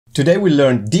Today we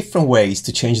learn different ways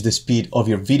to change the speed of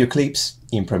your video clips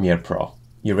in Premiere Pro.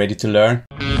 You ready to learn?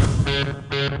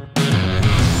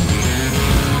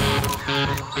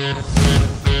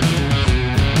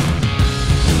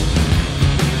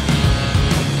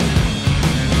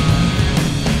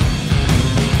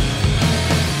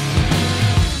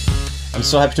 I'm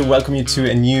so happy to welcome you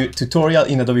to a new tutorial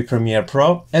in Adobe Premiere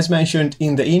Pro. As mentioned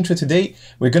in the intro today,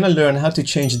 we're gonna learn how to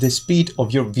change the speed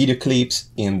of your video clips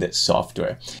in the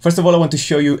software. First of all, I want to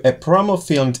show you a promo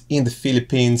filmed in the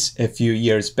Philippines a few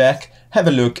years back. Have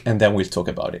a look and then we'll talk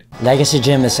about it. Legacy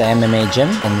Gym is an MMA gym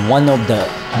and one of the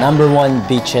 #1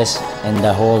 beaches in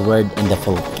the whole world in the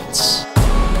Philippines.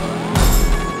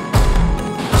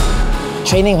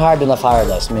 Training hard on a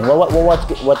fireless. I mean,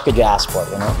 what could you ask for,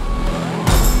 you know?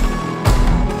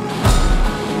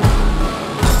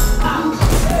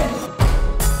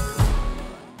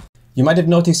 You might have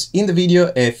noticed in the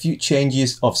video a few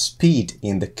changes of speed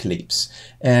in the clips,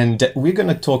 and we're going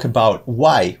to talk about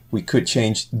why we could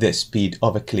change the speed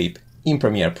of a clip in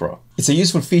Premiere Pro. It's a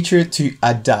useful feature to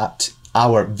adapt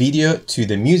our video to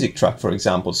the music track, for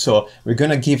example, so we're going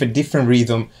to give a different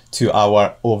rhythm to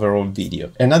our overall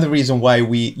video. Another reason why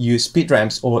we use speed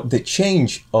ramps or the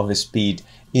change of a speed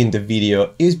in the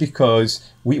video is because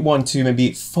we want to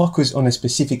maybe focus on a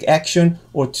specific action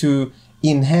or to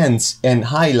enhance and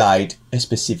highlight a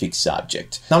specific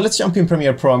subject. Now let's jump in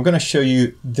Premiere Pro. I'm going to show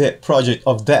you the project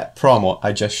of that promo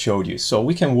I just showed you so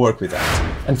we can work with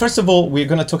that. And first of all, we're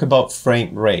going to talk about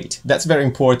frame rate. That's very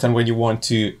important when you want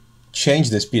to change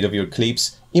the speed of your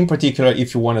clips, in particular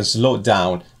if you want to slow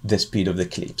down the speed of the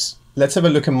clips. Let's have a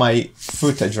look at my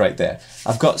footage right there.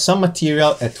 I've got some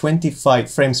material at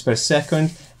 25 frames per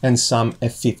second and some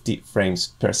at 50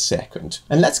 frames per second.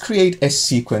 And let's create a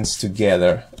sequence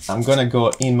together. I'm gonna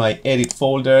go in my edit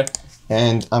folder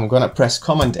and I'm gonna press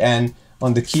Command N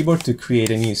on the keyboard to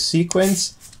create a new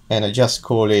sequence, and I just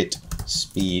call it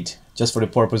speed. Just for the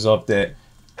purpose of the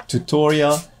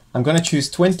tutorial, I'm gonna choose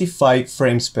 25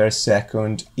 frames per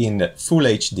second in full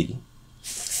HD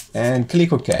and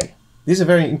click OK. This is a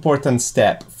very important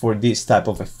step for this type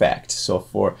of effect, so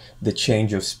for the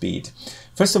change of speed.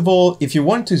 First of all, if you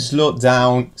want to slow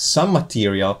down some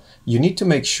material, you need to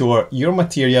make sure your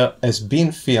material has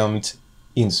been filmed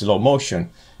in slow motion.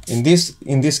 In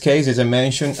this case, as I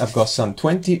mentioned, I've got some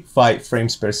 25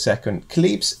 frames per second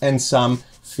clips and some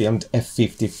filmed at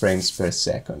 50 frames per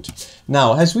second.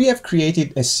 Now, as we have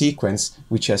created a sequence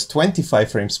which has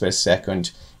 25 frames per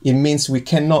second, it means we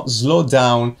cannot slow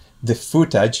down the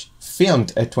footage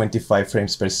filmed at 25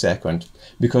 frames per second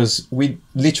because we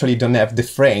literally don't have the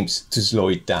frames to slow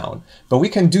it down. But we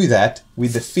can do that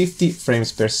with the 50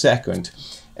 frames per second.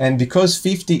 And because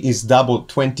 50 is double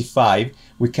 25,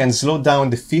 we can slow down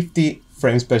the 50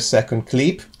 frames per second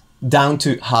clip down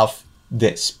to half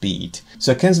the speed.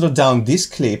 So I can slow down these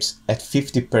clips at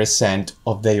 50%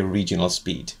 of their original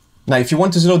speed. Now, if you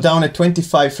want to slow down a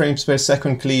 25 frames per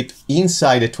second clip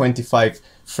inside a 25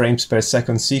 frames per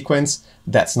second sequence,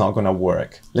 that's not gonna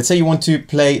work. Let's say you want to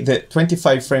play the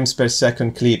 25 frames per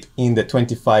second clip in the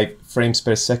 25 frames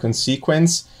per second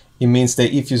sequence. It means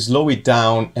that if you slow it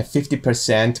down at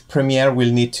 50%, Premiere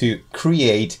will need to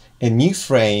create a new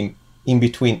frame in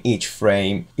between each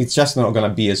frame. It's just not gonna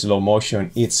be a slow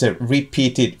motion, it's a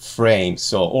repeated frame.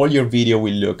 So all your video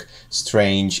will look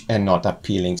strange and not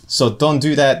appealing. So don't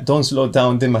do that, don't slow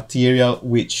down the material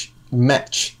which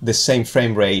match the same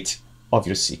frame rate of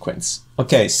your sequence.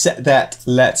 Okay, set that,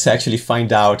 let's actually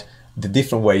find out the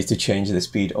different ways to change the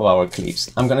speed of our clips.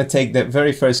 I'm gonna take the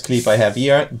very first clip I have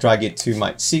here, drag it to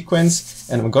my sequence,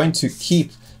 and I'm going to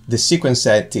keep the sequence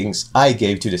settings I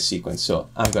gave to the sequence. So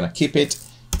I'm gonna keep it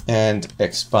and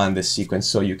expand the sequence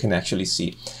so you can actually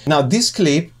see. Now this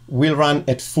clip will run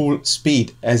at full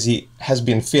speed as it has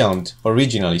been filmed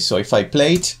originally. So if I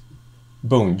play it,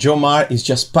 boom, Jomar is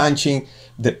just punching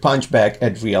the punch bag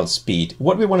at real speed.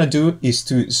 What we want to do is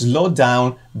to slow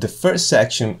down the first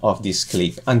section of this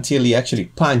clip until he actually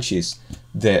punches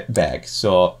the bag.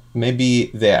 So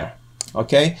maybe there,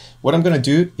 okay? What I'm gonna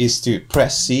do is to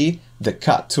press C, the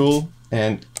cut tool,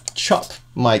 and chop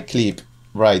my clip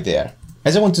right there.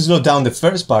 As I want to slow down the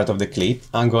first part of the clip,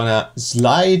 I'm gonna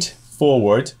slide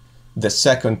forward the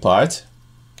second part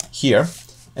here,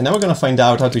 and now we're gonna find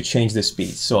out how to change the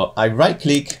speed. So I right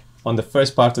click on the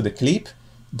first part of the clip,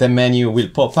 the menu will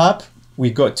pop up, we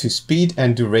go to speed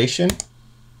and duration,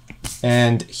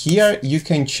 and here you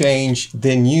can change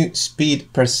the new speed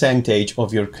percentage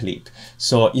of your clip.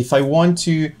 So if I want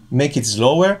to make it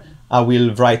slower, I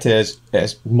will write a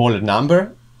smaller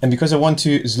number, and because I want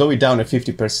to slow it down at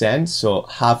 50%, so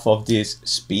half of this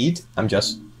speed, I'm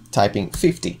just typing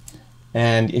 50.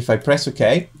 And if I press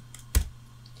OK,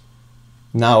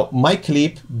 Now my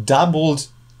clip doubled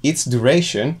its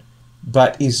duration,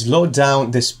 but it slowed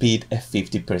down the speed at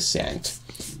 50%.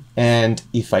 And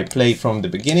if I play from the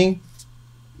beginning,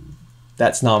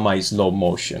 that's now my slow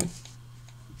motion.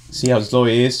 See how slow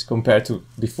it is compared to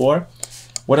before?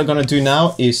 What I'm gonna do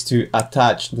now is to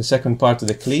attach the second part of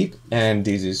the clip, and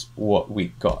this is what we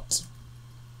got.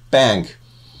 Bang!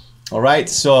 Alright,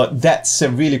 so that's a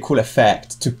really cool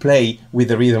effect to play with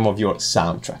the rhythm of your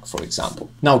soundtrack, for example.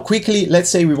 Now quickly, let's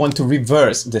say we want to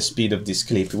reverse the speed of this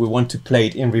clip. We want to play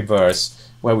it in reverse.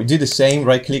 Well, we do the same,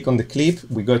 right click on the clip,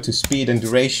 we go to speed and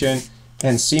duration,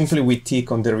 and simply we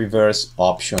tick on the reverse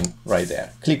option right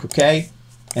there. Click OK,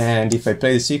 and if I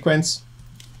play the sequence,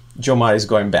 Jomar is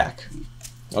going back.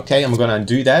 Okay, I'm gonna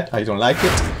undo that, I don't like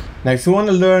it. Now, if you want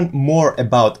to learn more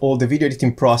about all the video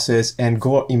editing process and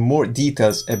go in more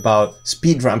details about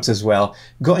speed ramps as well,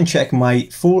 go and check my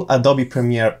full Adobe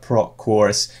Premiere Pro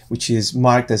course, which is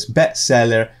marked as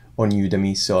bestseller on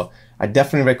Udemy. So I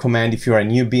definitely recommend, if you're a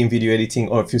newbie in video editing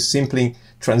or if you're simply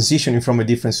transitioning from a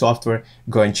different software,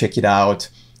 go and check it out.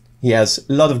 He has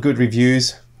a lot of good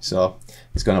reviews, so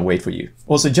it's gonna wait for you.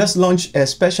 Also, just launched a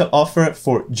special offer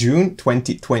for June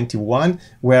 2021,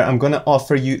 where I'm gonna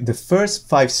offer you the first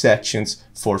 5 sections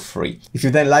for free. If you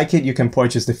then like it, you can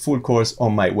purchase the full course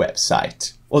on my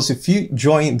website. Also, if you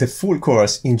join the full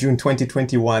course in June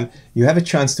 2021, you have a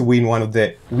chance to win one of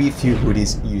the We Few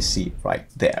hoodies you see right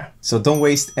there. So don't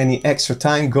waste any extra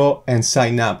time, go and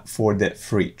sign up for the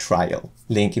free trial.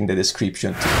 Link in the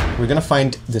description too. We're gonna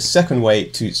find the second way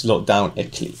to slow down a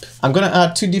clip. I'm gonna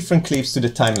add 2 different clips to the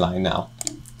timeline now.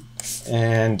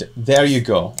 And there you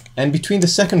go. And between the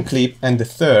second clip and the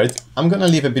third, I'm gonna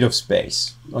leave a bit of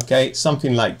space, okay?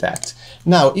 Something like that.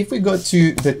 Now, if we go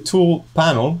to the tool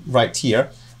panel right here,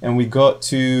 and we go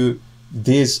to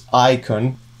this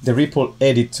icon, the Ripple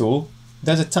Edit tool,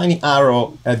 there's a tiny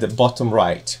arrow at the bottom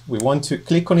right. We want to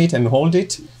click on it and hold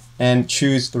it and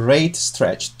choose Rate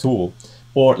Stretch tool.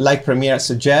 Or like Premiere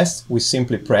suggests, we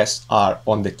simply press R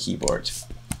on the keyboard.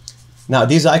 Now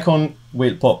this icon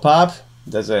will pop up.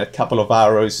 There's a couple of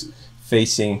arrows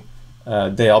facing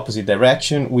the opposite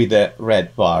direction with a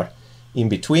red bar in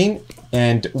between.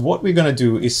 And what we're gonna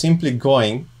do is simply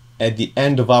going at the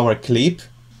end of our clip,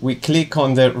 we click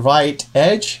on the right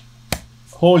edge,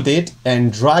 hold it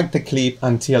and drag the clip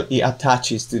until it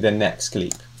attaches to the next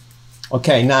clip.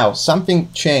 Okay, now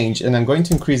something changed and I'm going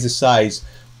to increase the size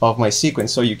of my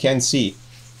sequence so you can see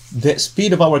the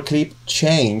speed of our clip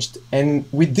changed, and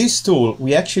with this tool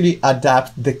we actually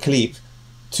adapt the clip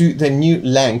to the new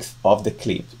length of the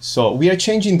clip. So we are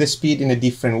changing the speed in a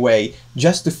different way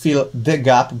just to fill the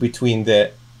gap between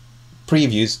the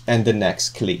previous and the next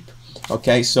clip.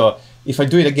 Okay, so if I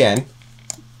do it again,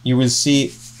 you will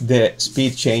see the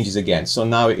speed changes again. So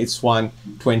now it's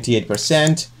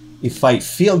 128%. If I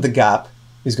fill the gap,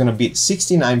 it's going to be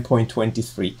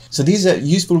 69.23. So this is a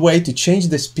useful way to change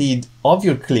the speed of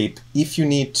your clip if you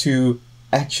need to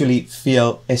actually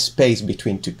fill a space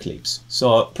between 2 clips.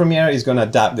 So Premiere is going to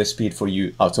adapt the speed for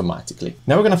you automatically.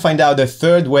 Now we're going to find out the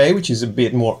third way, which is a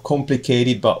bit more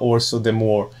complicated, but also the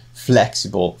more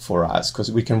flexible for us,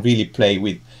 because we can really play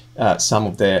with some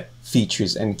of the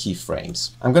features and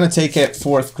keyframes. I'm going to take a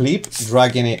 4th clip,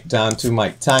 dragging it down to my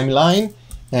timeline.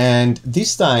 And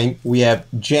this time we have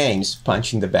James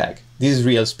punching the bag. This is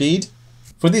real speed.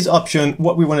 For this option,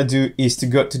 what we want to do is to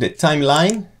go to the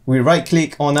timeline. We right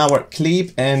click on our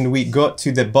clip and we go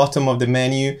to the bottom of the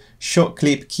menu, show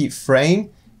clip keyframe,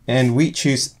 and we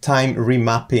choose time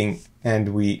remapping and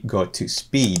we go to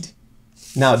speed.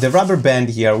 Now the rubber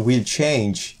band here will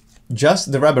change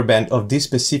just the rubber band of this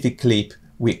specific clip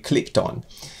we clicked on.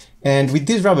 And with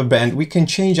this rubber band, we can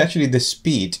change actually the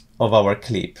speed of our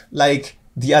clip, like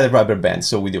the other rubber band.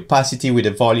 So with the opacity, with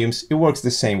the volumes, it works the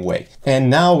same way. And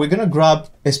now we're gonna grab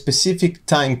a specific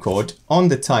time code on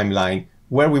the timeline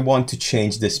where we want to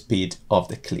change the speed of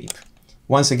the clip.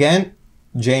 Once again,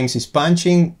 James is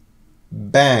punching,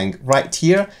 bang, right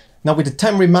here. Now with the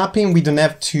time remapping, we don't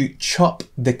have to chop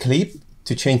the clip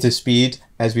to change the speed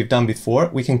as we've done before.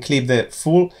 We can clip the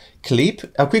full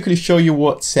clip. I'll quickly show you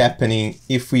what's happening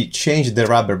if we change the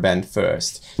rubber band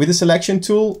first. With the selection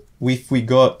tool, if we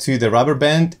go to the rubber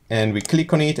band and we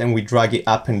click on it and we drag it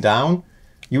up and down,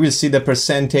 you will see the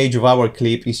percentage of our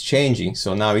clip is changing.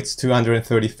 So now it's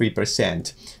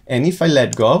 233%. And if I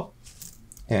let go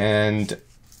and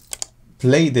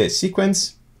play the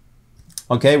sequence,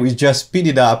 okay, we just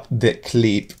speeded up the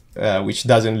clip, which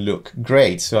doesn't look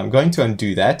great. So I'm going to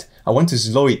undo that. I want to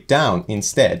slow it down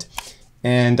instead.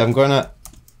 And I'm gonna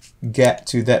get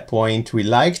to that point we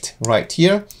liked right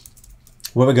here.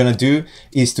 What we're gonna do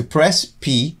is to press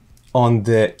P on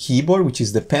the keyboard, which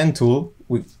is the pen tool,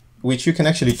 which you can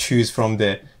actually choose from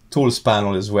the tools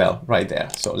panel as well, right there.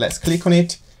 So let's click on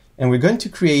it, and we're going to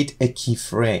create a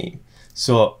keyframe.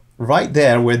 So right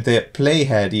there where the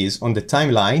playhead is on the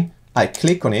timeline, I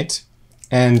click on it,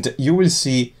 and you will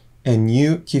see a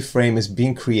new keyframe is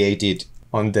being created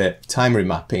on the time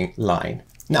remapping line.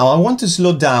 Now I want to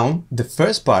slow down the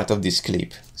first part of this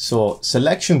clip. So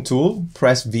selection tool,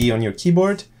 press V on your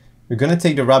keyboard. We're going to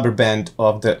take the rubber band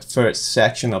of the first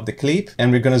section of the clip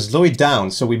and we're going to slow it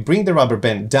down. So we bring the rubber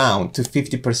band down to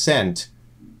 50%.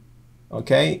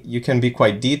 Okay, you can be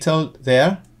quite detailed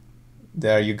there.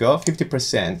 There you go,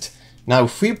 50%. Now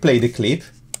if we play the clip,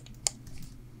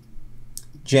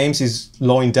 James is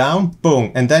slowing down,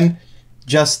 boom, and then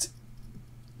just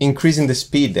increasing the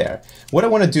speed there. What I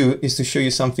want to do is to show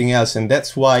you something else, and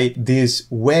that's why this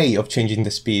way of changing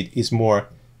the speed is more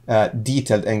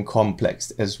detailed and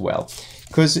complex as well.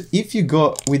 Because if you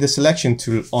go with the selection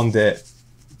tool on the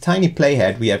tiny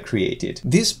playhead we have created,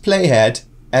 this playhead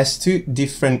has two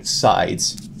different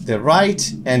sides, the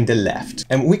right and the left.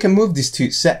 And we can move these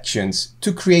two sections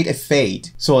to create a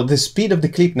fade. So the speed of the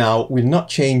clip now will not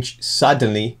change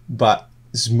suddenly, but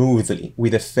smoothly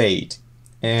with a fade.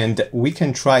 And we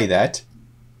can try that.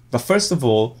 But first of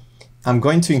all, I'm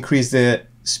going to increase the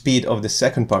speed of the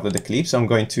second part of the clip. So I'm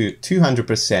going to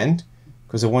 200%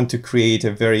 because I want to create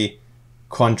a very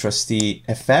contrasty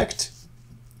effect.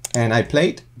 And I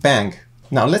played, bang.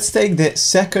 Now let's take the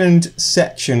second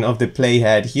section of the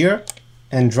playhead here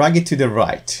and drag it to the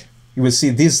right. You will see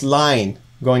this line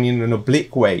going in an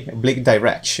oblique way, oblique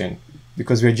direction,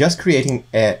 because we're just creating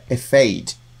a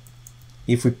fade.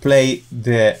 If we play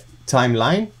the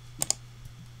timeline,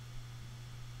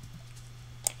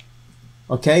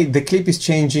 okay, the clip is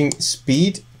changing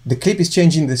speed. The clip is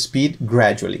changing the speed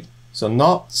gradually. So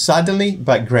not suddenly,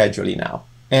 but gradually now.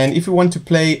 And if we want to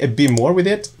play a bit more with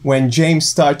it, when James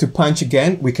starts to punch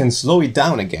again, we can slow it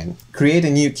down again. Create a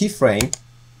new keyframe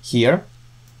here.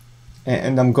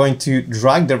 And I'm going to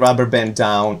drag the rubber band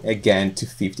down again to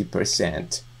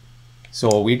 50%.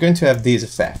 So we're going to have this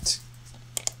effect.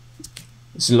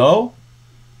 Slow,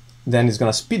 then it's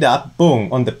going to speed up,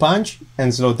 boom, on the punch,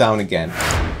 and slow down again.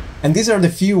 And these are the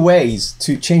few ways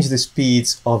to change the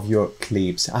speeds of your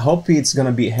clips. I hope it's going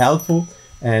to be helpful.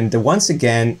 And once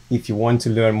again, if you want to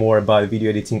learn more about video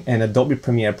editing and Adobe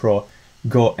Premiere Pro,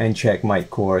 go and check my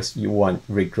course. You won't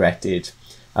regret it.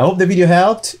 I hope the video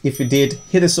helped. If you did,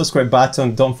 hit the subscribe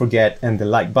button, don't forget, and the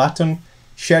like button.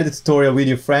 Share the tutorial with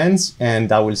your friends,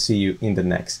 and I will see you in the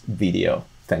next video.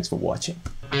 Thanks for watching.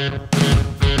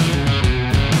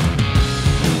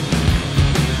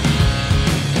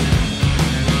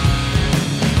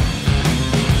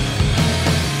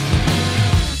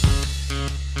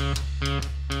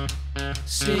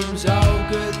 Seems all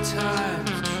good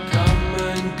times come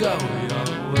and go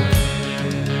your way.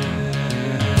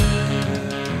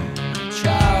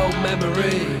 Child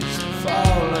memories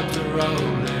fall under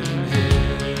road.